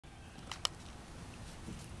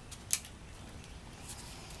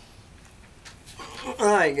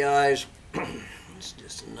Alright guys, it's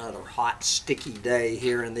just another hot sticky day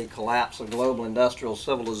here in the collapse of global industrial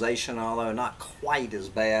civilization, although not quite as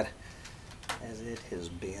bad as it has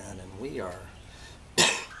been, and we are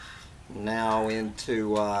now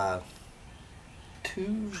into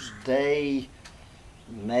Tuesday,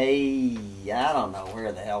 May, I don't know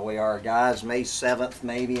where the hell we are guys, May 7th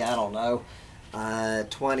maybe, I don't know,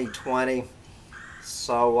 2020.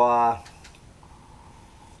 So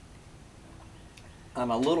I'm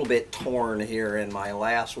a little bit torn here in my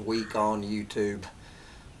last week on YouTube.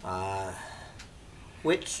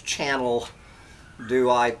 Which channel do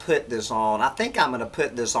I put this on? I think I'm going to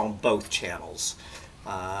put this on both channels.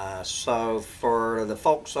 So for the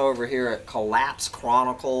folks over here at Catastrophic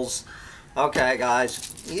Chronicles, okay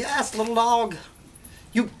guys, yes little dog,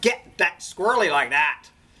 you get that squirrely like that.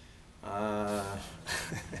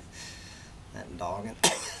 That dog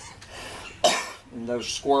and those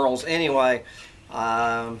squirrels. Anyway,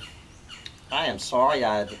 I am sorry,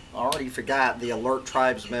 I already forgot the Alert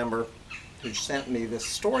Tribes member who sent me this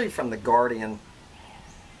story from The Guardian.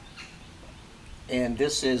 And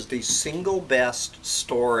this is the single best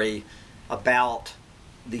story about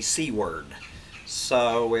the C word.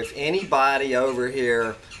 So if anybody over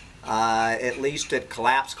here, at least at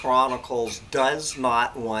Catastrophic Chronicles, does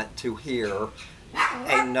not want to hear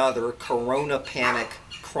another Coronapanic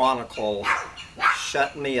Chronicle,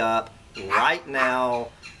 shut me up right now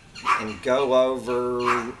and go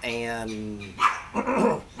over and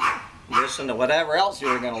listen to whatever else you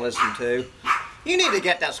were going to listen to. You need to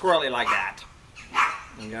get that squirrely like that.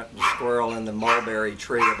 You got the squirrel in the mulberry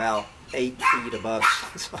tree about 8 feet above.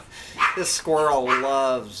 This squirrel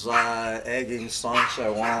loves egging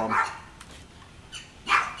Sancho on.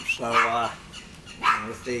 So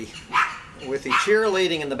with the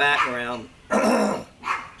cheerleading in the background,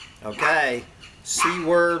 okay,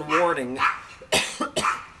 C-word warning.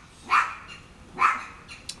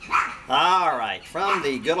 Alright, from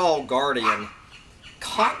the good old Guardian,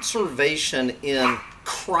 conservation in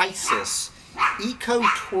crisis,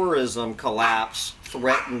 ecotourism collapse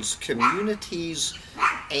threatens communities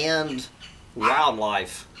and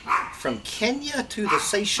wildlife. From Kenya to the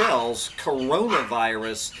Seychelles,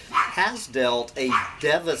 coronavirus has dealt a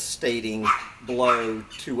devastating blow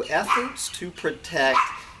to efforts to protect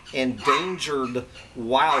endangered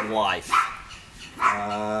wildlife.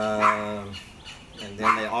 And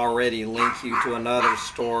then they already link you to another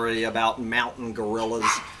story about mountain gorillas.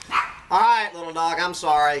 Alright, little dog, I'm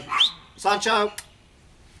sorry. Sancho?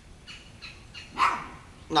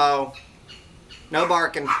 No. No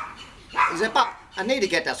barking. Zip up. I need to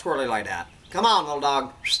get that squirrely like that. Come on, little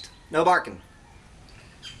dog. No barking.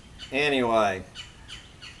 Anyway.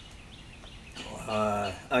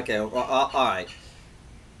 Okay, alright.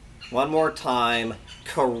 One more time.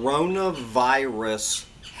 Coronavirus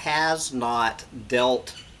has not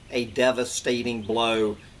dealt a devastating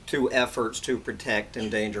blow to efforts to protect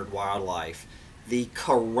endangered wildlife. The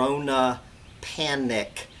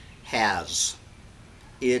Coronapanic has.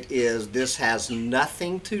 This has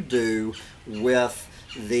nothing to do with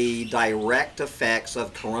the direct effects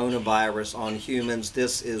of coronavirus on humans.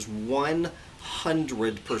 This is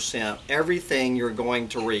 100%. Everything you're going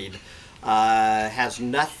to read has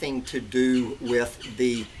nothing to do with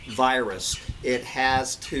the virus. It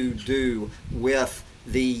has to do with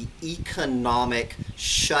the economic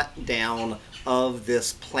shutdown of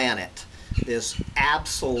this planet. This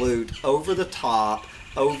absolute over-the-top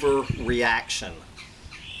overreaction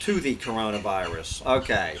to the coronavirus.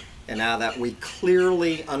 Okay, and now that we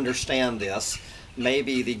clearly understand this,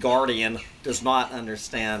 maybe the Guardian does not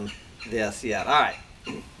understand this yet. All right.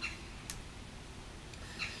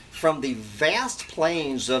 From the vast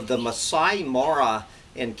plains of the Masai Mara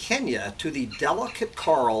in Kenya to the delicate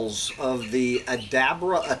corals of the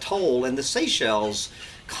Adabra Atoll in the Seychelles,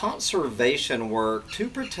 conservation work to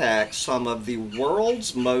protect some of the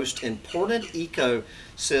world's most important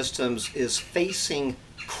ecosystems is facing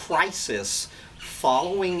crisis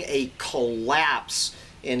following a collapse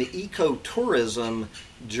in ecotourism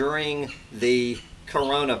during the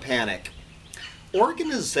Coronapanic.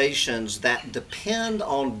 Organizations that depend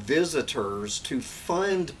on visitors to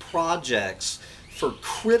fund projects for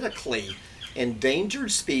critically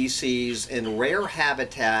endangered species in rare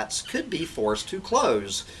habitats could be forced to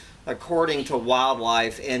close, according to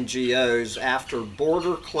wildlife NGOs, after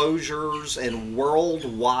border closures and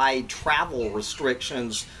worldwide travel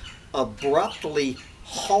restrictions abruptly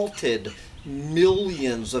halted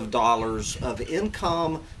millions of dollars of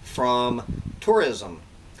income from tourism.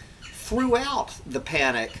 Throughout the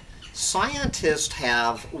panic, scientists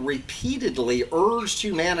have repeatedly urged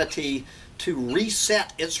humanity to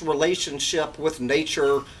reset its relationship with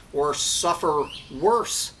nature or suffer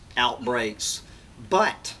worse outbreaks.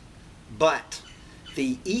 But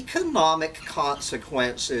the economic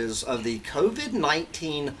consequences of the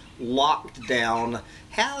COVID-19 lockdown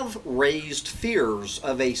have raised fears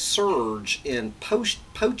of a surge in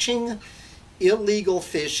poaching, illegal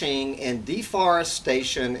fishing, and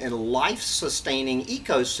deforestation in life-sustaining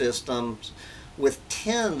ecosystems, with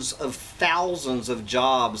tens of thousands of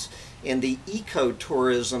jobs in the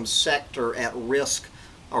ecotourism sector at risk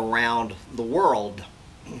around the world.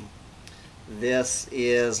 This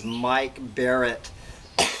is Mike Barrett,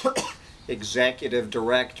 Executive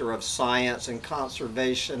Director of Science and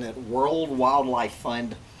Conservation at World Wildlife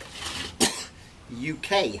Fund,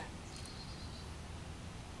 UK.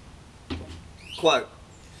 Quote,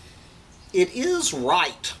 it is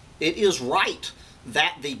right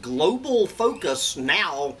that the global focus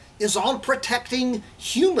now is on protecting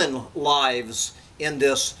human lives in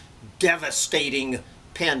this devastating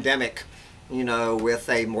pandemic, you know, with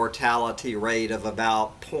a mortality rate of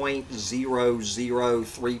about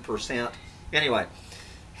 0.003%. Anyway,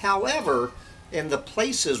 however, in the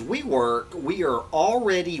places we work, we are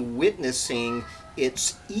already witnessing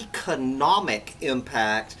its economic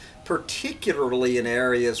impact, particularly in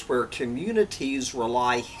areas where communities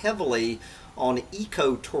rely heavily on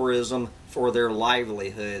ecotourism for their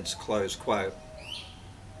livelihoods, close quote.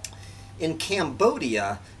 In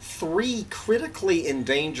Cambodia, 3 critically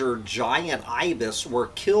endangered giant ibis were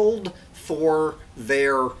killed for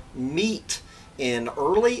their meat in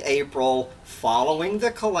early April following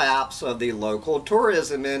the collapse of the local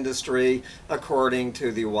tourism industry, according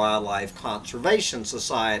to the Wildlife Conservation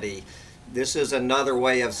Society. This is another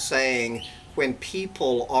way of saying when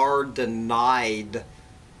people are denied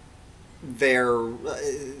their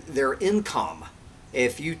income.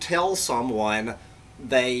 If you tell someone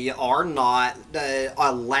they are not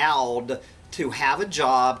allowed to have a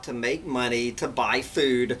job, to make money, to buy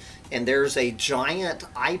food, and there's a giant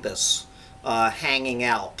ibis hanging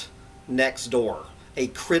out next door, a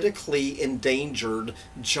critically endangered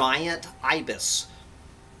giant ibis.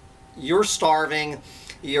 You're starving,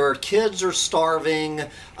 your kids are starving,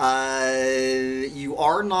 you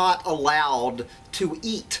are not allowed to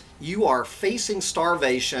eat. You are facing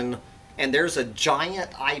starvation, and there's a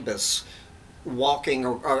giant ibis walking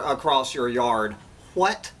across your yard.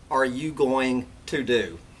 What are you going to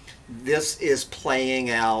do? This is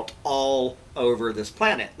playing out all over this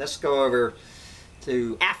planet. Let's go over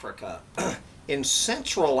to Africa. In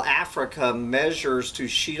Central Africa, measures to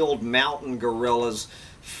shield mountain gorillas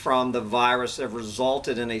from the virus have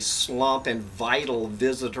resulted in a slump in vital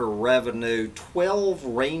visitor revenue. 12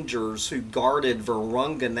 rangers who guarded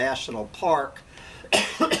Virunga National Park,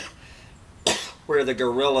 where the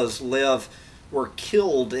gorillas live, were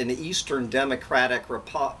killed in the Eastern Democratic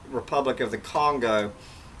Republic of the Congo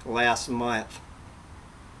last month.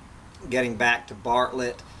 Getting back to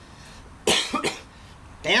Bartlett.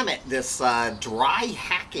 Damn it, this dry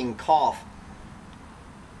hacking cough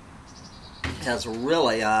has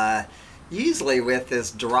really, usually with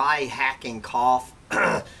this dry hacking cough,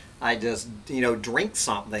 I just, drink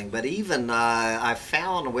something. But even I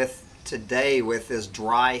found today with this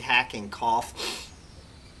dry hacking cough,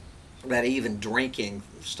 that even drinking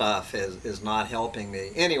stuff is not helping me.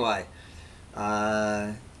 Anyway,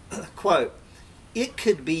 quote, it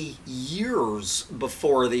could be years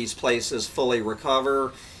before these places fully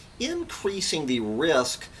recover, increasing the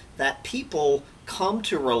risk that people come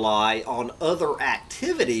to rely on other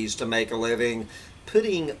activities to make a living,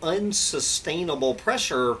 putting unsustainable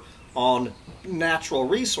pressure on natural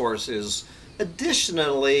resources.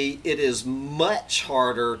 Additionally, it is much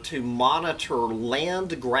harder to monitor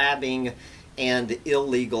land grabbing and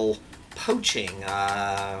illegal poaching.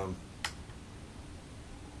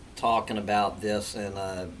 Talking about this in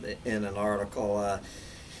an article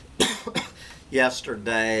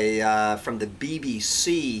yesterday from the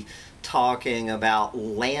BBC, talking about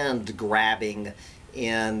land grabbing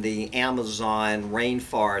in the Amazon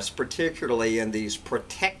rainforest, particularly in these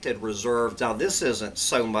protected reserves. Now, this isn't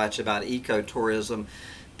so much about ecotourism,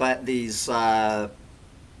 but these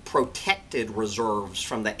protected reserves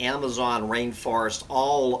from the Amazon rainforest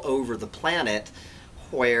all over the planet,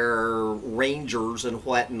 where rangers and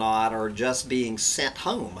whatnot are just being sent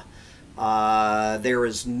home. There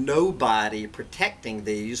is nobody protecting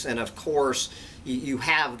these, and of course you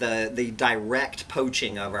have the direct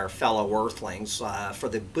poaching of our fellow Earthlings for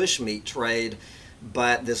the bushmeat trade,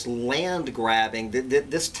 but this land grabbing,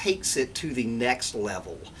 this takes it to the next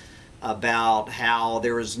level, about how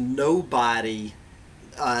there is nobody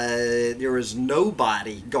there is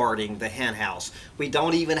nobody guarding the hen house. We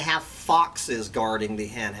don't even have foxes guarding the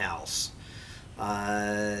hen house.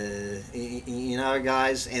 You know,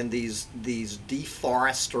 guys, and these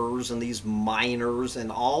deforesters and these miners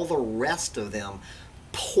and all the rest of them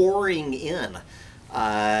pouring in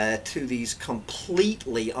to these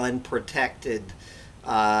completely unprotected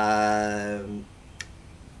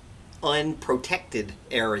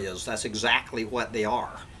areas. That's exactly what they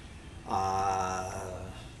are.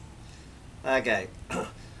 Okay.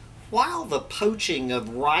 While the poaching of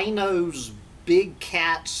rhinos, big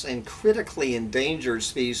cats, and critically endangered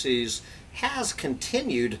species has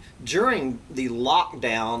continued during the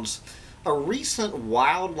lockdowns, a recent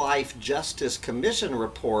Wildlife Justice Commission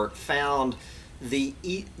report found the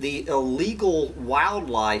illegal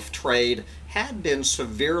wildlife trade had been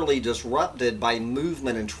severely disrupted by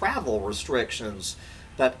movement and travel restrictions,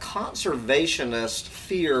 but conservationists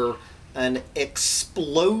fear an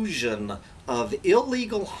explosion of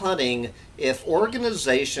illegal hunting if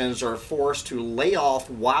organizations are forced to lay off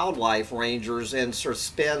wildlife rangers and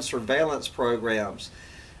suspend surveillance programs.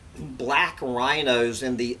 Black rhinos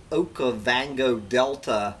in the Okavango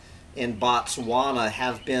Delta in Botswana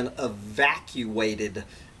have been evacuated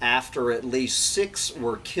after at least 6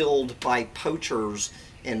 were killed by poachers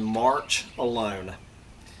in March alone.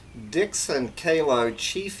 Dixon Kalo,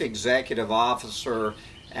 Chief Executive Officer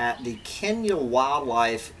at the Kenya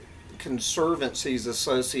Wildlife Conservancies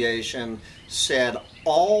Association, said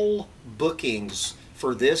all bookings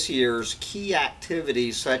for this year's key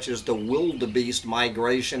activities such as the wildebeest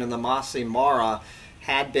migration in the Masai Mara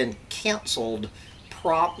had been canceled,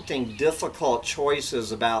 prompting difficult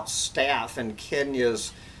choices about staff in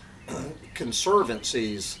Kenya's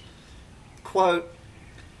conservancies. Quote,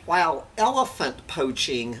 while elephant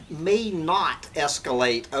poaching may not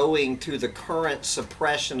escalate owing to the current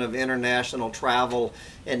suppression of international travel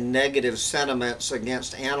and negative sentiments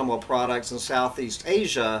against animal products in Southeast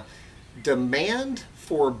Asia, demand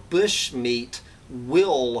for bushmeat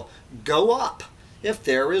will go up if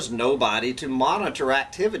there is nobody to monitor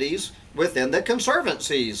activities within the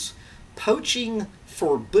conservancies. Poaching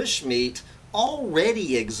for bushmeat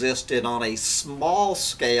already existed on a small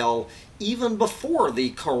scale even before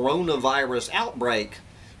the coronavirus outbreak.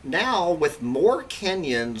 Now, with more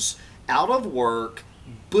Kenyans out of work,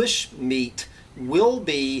 bushmeat will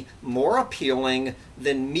be more appealing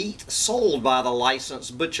than meat sold by the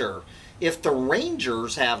licensed butcher. If the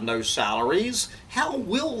rangers have no salaries, how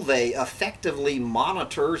will they effectively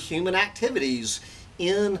monitor human activities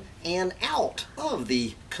in and out of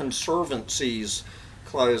the conservancies?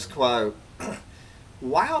 Close quote.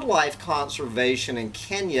 Wildlife conservation in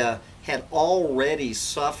Kenya had already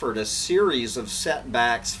suffered a series of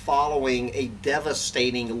setbacks following a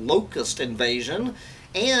devastating locust invasion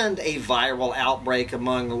and a viral outbreak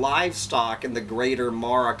among livestock in the greater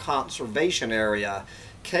Mara conservation area.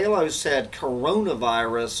 Kalo said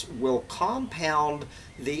coronavirus will compound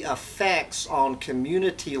the effects on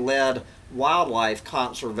community-led wildlife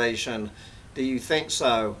conservation. Do you think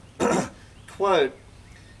so? Quote,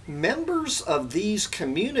 members of these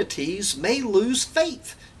communities may lose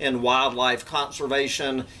faith in wildlife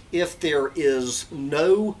conservation if there is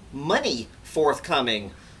no money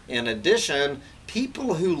forthcoming. In addition,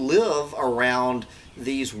 people who live around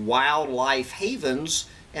these wildlife havens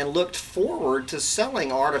and looked forward to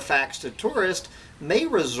selling artifacts to tourists may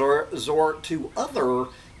resort to other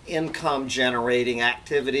income-generating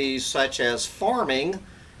activities such as farming,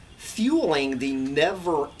 fueling the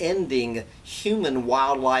never-ending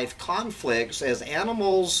human-wildlife conflicts as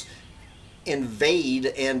animals invade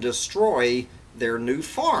and destroy their new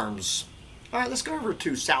farms. All right, let's go over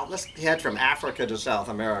to South. Let's head from Africa to South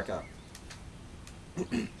America.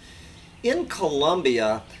 In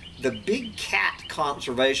Colombia, the big cat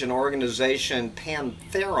conservation organization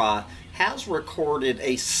Panthera has recorded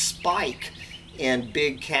a spike in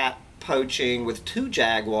big cat poaching with 2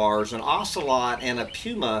 jaguars, an ocelot, and a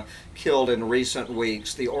puma killed in recent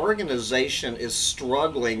weeks. The organization is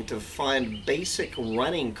struggling to fund basic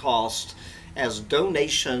running costs as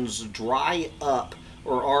donations dry up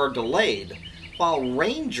or are delayed, while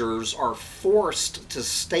rangers are forced to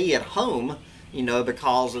stay at home, you know,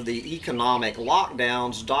 because of the economic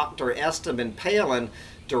lockdowns. Dr. Esteban Palin,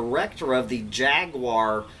 director of the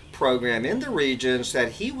Jaguar program in the region, said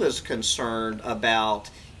he was concerned about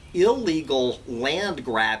illegal land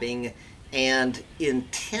grabbing and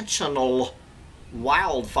intentional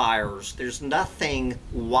wildfires. There's nothing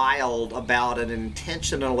wild about an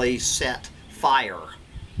intentionally set fire.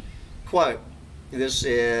 Quote, this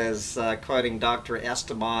is quoting Dr.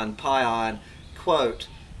 Esteban Payan, quote,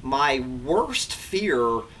 my worst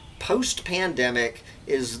fear post-pandemic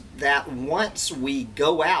is that once we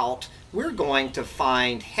go out, we're going to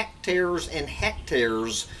find hectares and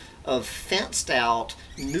hectares of fenced out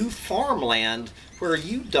new farmland where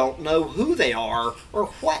you don't know who they are or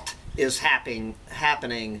what is happening.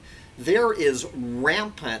 There is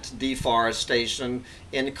rampant deforestation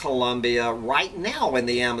in Colombia right now in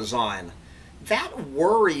the Amazon. That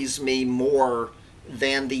worries me more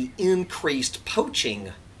than the increased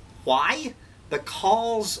poaching. Why?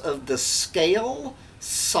 Because of the scale,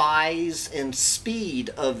 size, and speed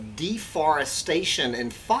of deforestation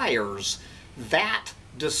and fires. That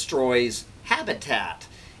destroys habitat.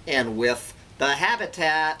 And with the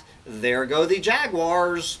habitat, there go the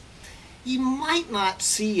jaguars. You might not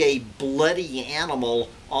see a bloody animal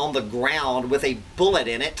on the ground with a bullet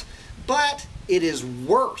in it, but it is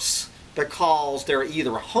worse because they're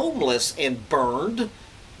either homeless and burned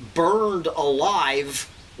alive,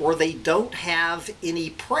 or they don't have any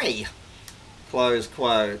prey. Close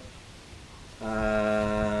quote. All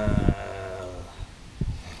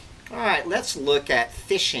right, let's look at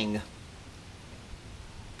fishing.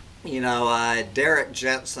 You know, Derek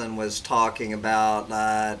Jensen was talking about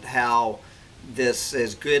how this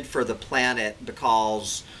is good for the planet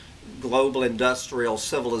because global industrial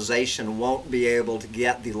civilization won't be able to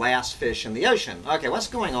get the last fish in the ocean. Okay, what's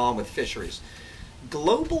going on with fisheries?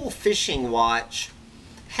 Global Fishing Watch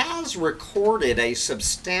has recorded a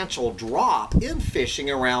substantial drop in fishing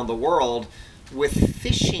around the world, with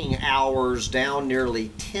fishing hours down nearly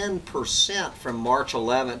 10% from March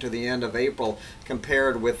 11th to the end of April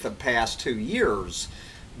compared with the past 2 years.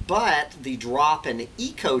 But the drop in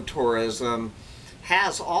ecotourism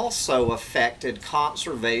has also affected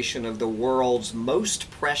conservation of the world's most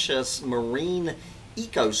precious marine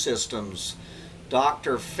ecosystems.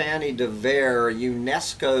 Dr. Fanny de Veer,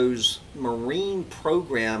 UNESCO's Marine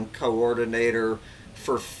Program Coordinator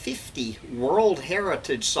for 50 World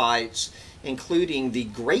Heritage Sites, including the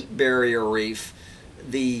Great Barrier Reef,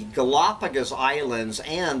 the Galapagos Islands,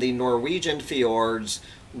 and the Norwegian fjords,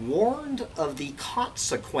 warned of the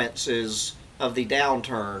consequences of the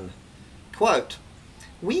downturn. Quote,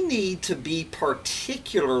 "We need to be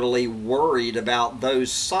particularly worried about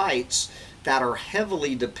those sites that are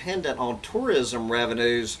heavily dependent on tourism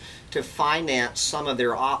revenues to finance some of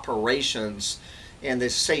their operations. In the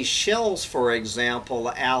Seychelles, for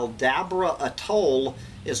example, Aldabra Atoll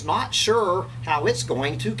is not sure how it's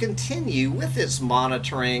going to continue with its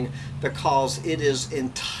monitoring because it is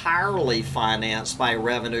entirely financed by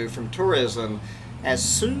revenue from tourism. As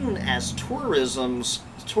soon as tourism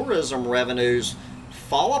revenues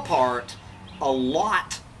fall apart, a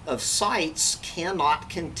lot of sites cannot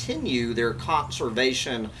continue their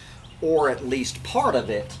conservation, or at least part of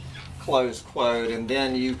it." Close quote. And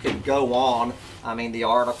then you could go on. I mean, the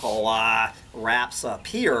article wraps up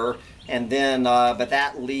here, and then but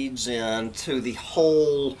that leads into the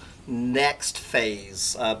whole next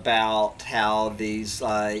phase about how these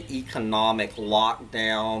economic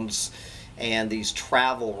lockdowns and these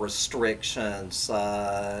travel restrictions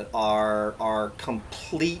are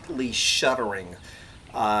completely shuttering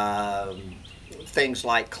things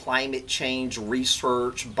like climate change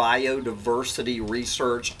research, biodiversity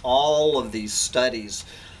research, all of these studies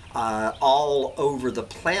all over the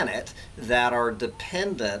planet that are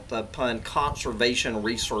dependent upon conservation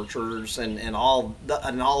researchers and all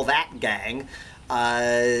that gang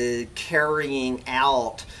carrying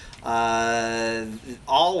out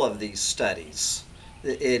all of these studies.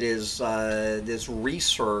 It is this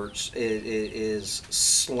research is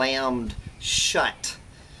slammed shut,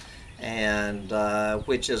 and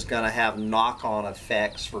which is going to have knock-on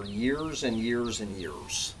effects for years and years and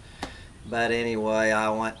years. But anyway, I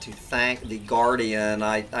want to thank The Guardian.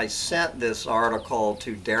 I sent this article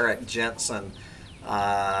to Derek Jensen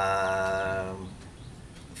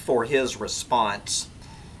for his response.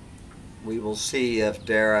 We will see if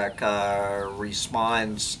Derek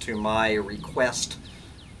responds to my request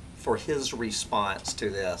for his response to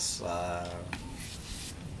this.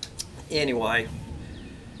 Anyway,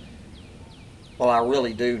 well, I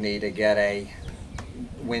really do need to get a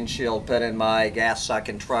windshield put in my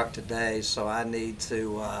gas-sucking truck today, so I need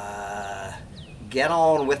to get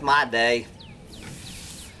on with my day.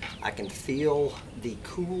 I can feel the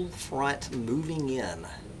cool front moving in.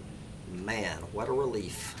 Man, what a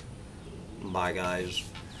relief. Bye, guys.